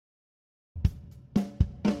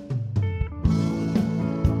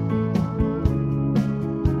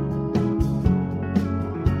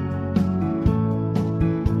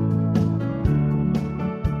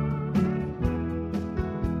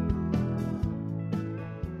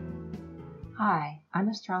Hi, I'm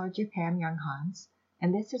astrologer Pam Young-Hans,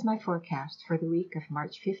 and this is my forecast for the week of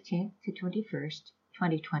March 15th to 21st,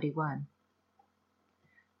 2021.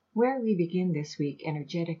 Where we begin this week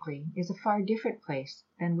energetically is a far different place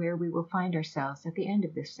than where we will find ourselves at the end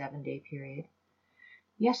of this 7-day period.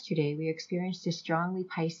 Yesterday we experienced a strongly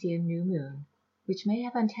Piscean new moon, which may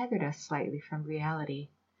have untethered us slightly from reality.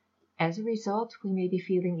 As a result, we may be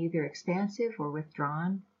feeling either expansive or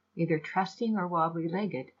withdrawn, either trusting or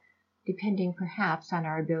wobbly-legged, depending perhaps on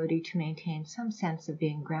our ability to maintain some sense of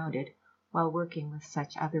being grounded while working with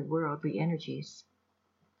such otherworldly energies.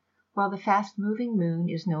 While the fast-moving moon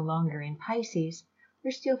is no longer in Pisces, we're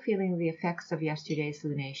still feeling the effects of yesterday's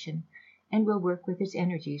lunation and will work with its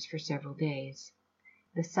energies for several days.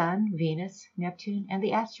 The Sun, Venus, Neptune, and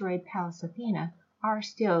the asteroid Pallas Athena are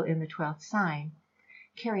still in the 12th sign,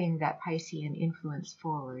 carrying that Piscean influence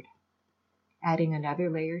forward. Adding another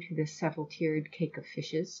layer to this several-tiered cake of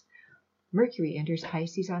fishes, Mercury enters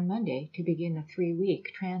Pisces on Monday to begin a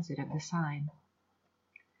 3-week transit of the sign.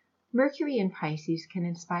 Mercury in Pisces can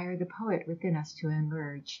inspire the poet within us to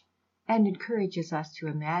emerge, and encourages us to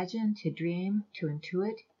imagine, to dream, to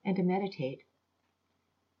intuit, and to meditate.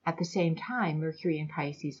 At the same time, Mercury in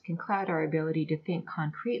Pisces can cloud our ability to think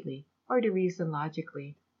concretely or to reason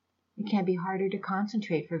logically. It can be harder to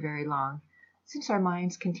concentrate for very long, since our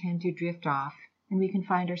minds can tend to drift off, and we can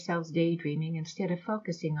find ourselves daydreaming instead of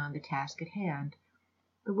focusing on the task at hand.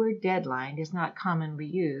 The word deadline is not commonly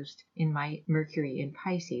used in my Mercury in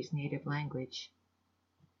Pisces native language.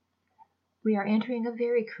 We are entering a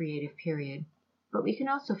very creative period, but we can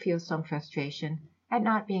also feel some frustration at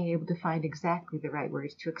not being able to find exactly the right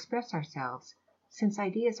words to express ourselves, since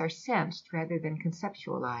ideas are sensed rather than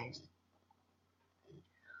conceptualized.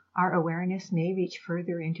 Our awareness may reach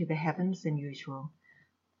further into the heavens than usual,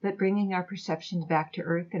 but bringing our perceptions back to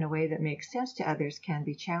Earth in a way that makes sense to others can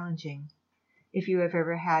be challenging. If you have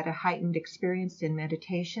ever had a heightened experience in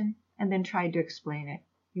meditation and then tried to explain it,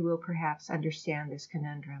 you will perhaps understand this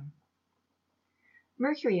conundrum.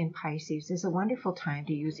 Mercury in Pisces is a wonderful time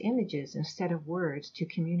to use images instead of words to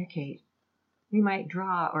communicate. We might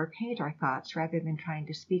draw or paint our thoughts rather than trying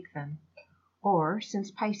to speak them. Or, since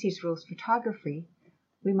Pisces rules photography,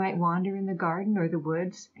 we might wander in the garden or the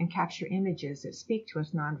woods and capture images that speak to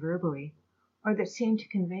us non-verbally, or that seem to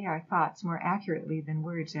convey our thoughts more accurately than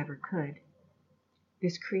words ever could.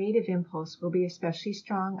 This creative impulse will be especially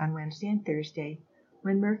strong on Wednesday and Thursday,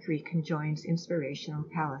 when Mercury conjoins inspirational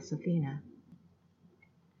Pallas Athena.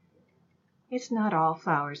 It's not all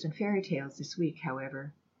flowers and fairy tales this week,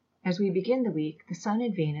 however. As we begin the week, the Sun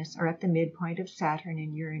and Venus are at the midpoint of Saturn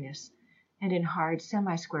and Uranus, and in hard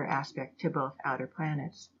semi-square aspect to both outer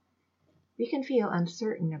planets. We can feel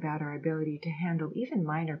uncertain about our ability to handle even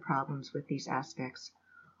minor problems with these aspects,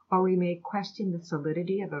 or we may question the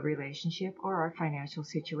solidity of a relationship or our financial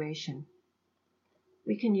situation.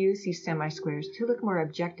 We can use these semi-squares to look more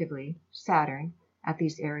objectively, Saturn, at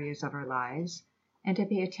these areas of our lives, and to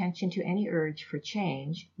pay attention to any urge for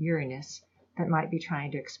change, Uranus, that might be trying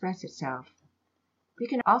to express itself. We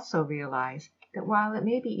can also realize that while it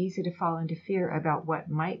may be easy to fall into fear about what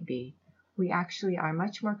might be, we actually are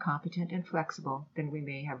much more competent and flexible than we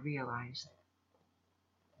may have realized.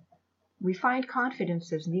 We find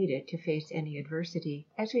confidence is needed to face any adversity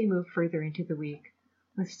as we move further into the week,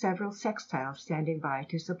 with several sextiles standing by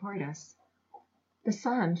to support us. The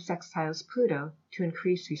Sun sextiles Pluto to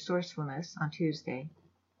increase resourcefulness on Tuesday.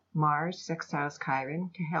 Mars sextiles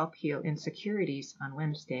Chiron to help heal insecurities on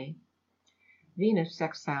Wednesday. Venus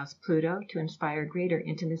sextiles Pluto to inspire greater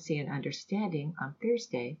intimacy and understanding on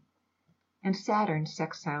Thursday, and Saturn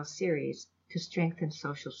sextiles Ceres to strengthen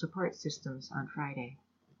social support systems on Friday.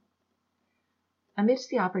 Amidst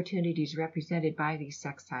the opportunities represented by these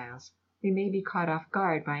sextiles, we may be caught off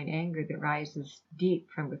guard by an anger that rises deep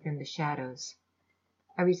from within the shadows.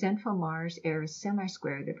 A resentful Mars-Eris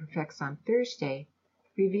semi-square that perfects on Thursday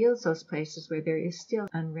reveals those places where there is still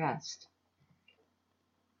unrest.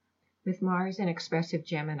 With Mars in expressive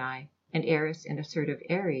Gemini and Eris in assertive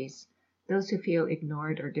Aries, those who feel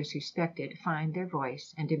ignored or disrespected find their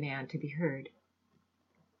voice and demand to be heard.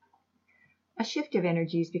 A shift of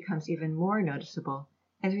energies becomes even more noticeable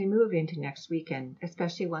as we move into next weekend,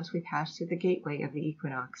 especially once we pass through the gateway of the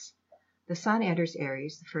equinox. The Sun enters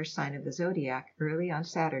Aries, the first sign of the zodiac, early on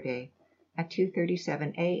Saturday at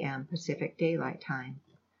 2:37 a.m. Pacific Daylight Time,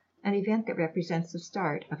 an event that represents the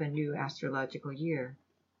start of a new astrological year.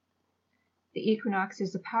 The equinox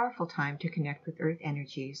is a powerful time to connect with earth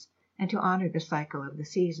energies and to honor the cycle of the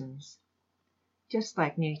seasons. Just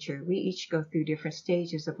like nature, we each go through different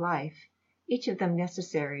stages of life, each of them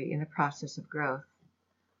necessary in the process of growth.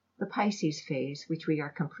 The Pisces phase, which we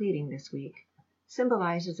are completing this week,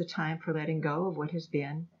 symbolizes a time for letting go of what has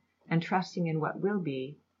been and trusting in what will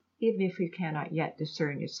be, even if we cannot yet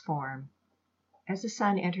discern its form. As the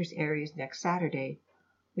Sun enters Aries next Saturday,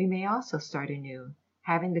 we may also start anew,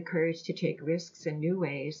 having the courage to take risks in new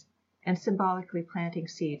ways and symbolically planting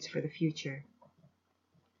seeds for the future.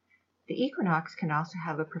 The equinox can also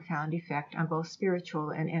have a profound effect on both spiritual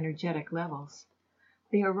and energetic levels.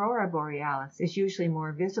 The aurora borealis is usually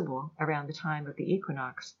more visible around the time of the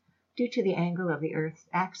equinox due to the angle of the Earth's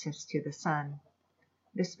axis to the Sun.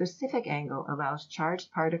 This specific angle allows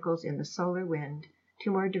charged particles in the solar wind to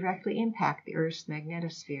more directly impact the Earth's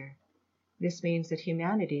magnetosphere. This means that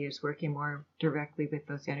humanity is working more directly with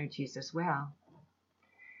those energies as well.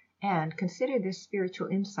 And consider this spiritual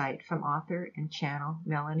insight from author and channel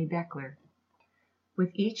Melanie Beckler.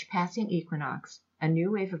 With each passing equinox, a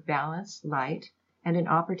new wave of balance, light, and an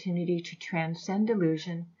opportunity to transcend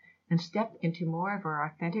illusion and step into more of our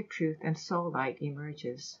authentic truth and soul light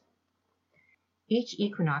emerges. Each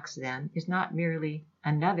equinox, then, is not merely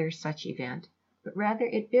another such event, but rather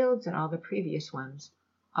it builds on all the previous ones,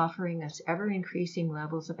 offering us ever-increasing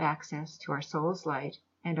levels of access to our soul's light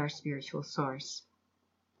and our spiritual source.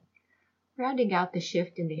 Rounding out the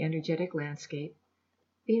shift in the energetic landscape,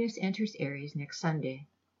 Venus enters Aries next Sunday.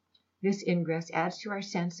 This ingress adds to our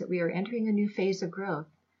sense that we are entering a new phase of growth,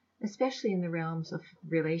 especially in the realms of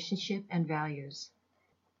relationship and values.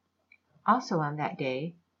 Also on that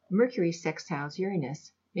day, Mercury sextiles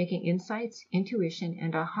Uranus, making insights, intuition,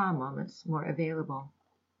 and aha moments more available.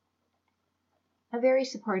 A very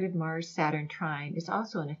supportive Mars-Saturn trine is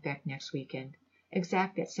also in effect next weekend,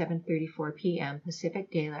 exact at 7:34 p.m.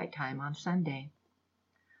 Pacific Daylight Time on Sunday.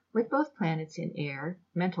 With both planets in air,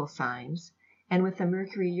 mental signs, and with the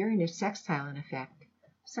Mercury-Uranus sextile in effect,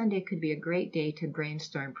 Sunday could be a great day to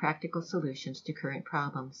brainstorm practical solutions to current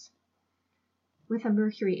problems. With a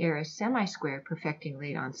Mercury-Eris semi-square perfecting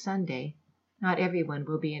late on Sunday, not everyone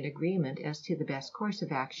will be in agreement as to the best course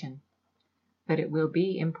of action, but it will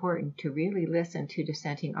be important to really listen to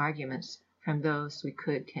dissenting arguments from those we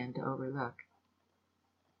could tend to overlook.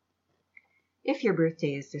 If your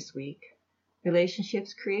birthday is this week,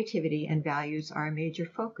 relationships, creativity, and values are a major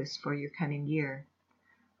focus for your coming year.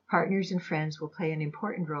 Partners and friends will play an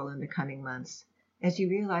important role in the coming months as you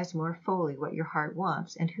realize more fully what your heart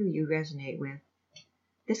wants and who you resonate with.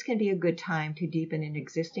 This can be a good time to deepen an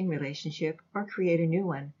existing relationship or create a new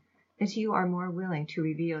one, as you are more willing to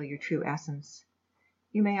reveal your true essence.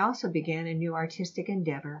 You may also begin a new artistic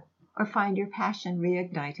endeavor or find your passion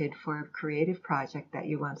reignited for a creative project that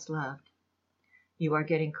you once loved. You are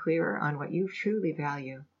getting clearer on what you truly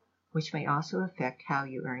value, which may also affect how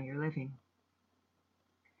you earn your living.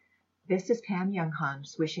 This is Pam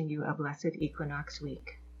Younghans wishing you a blessed equinox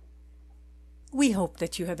week. We hope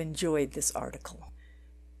that you have enjoyed this article.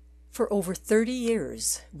 For over 30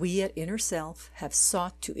 years, we at Inner Self have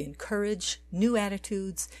sought to encourage new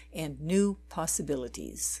attitudes and new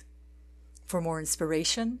possibilities. For more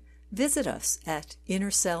inspiration, visit us at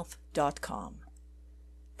innerself.com.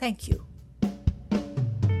 Thank you.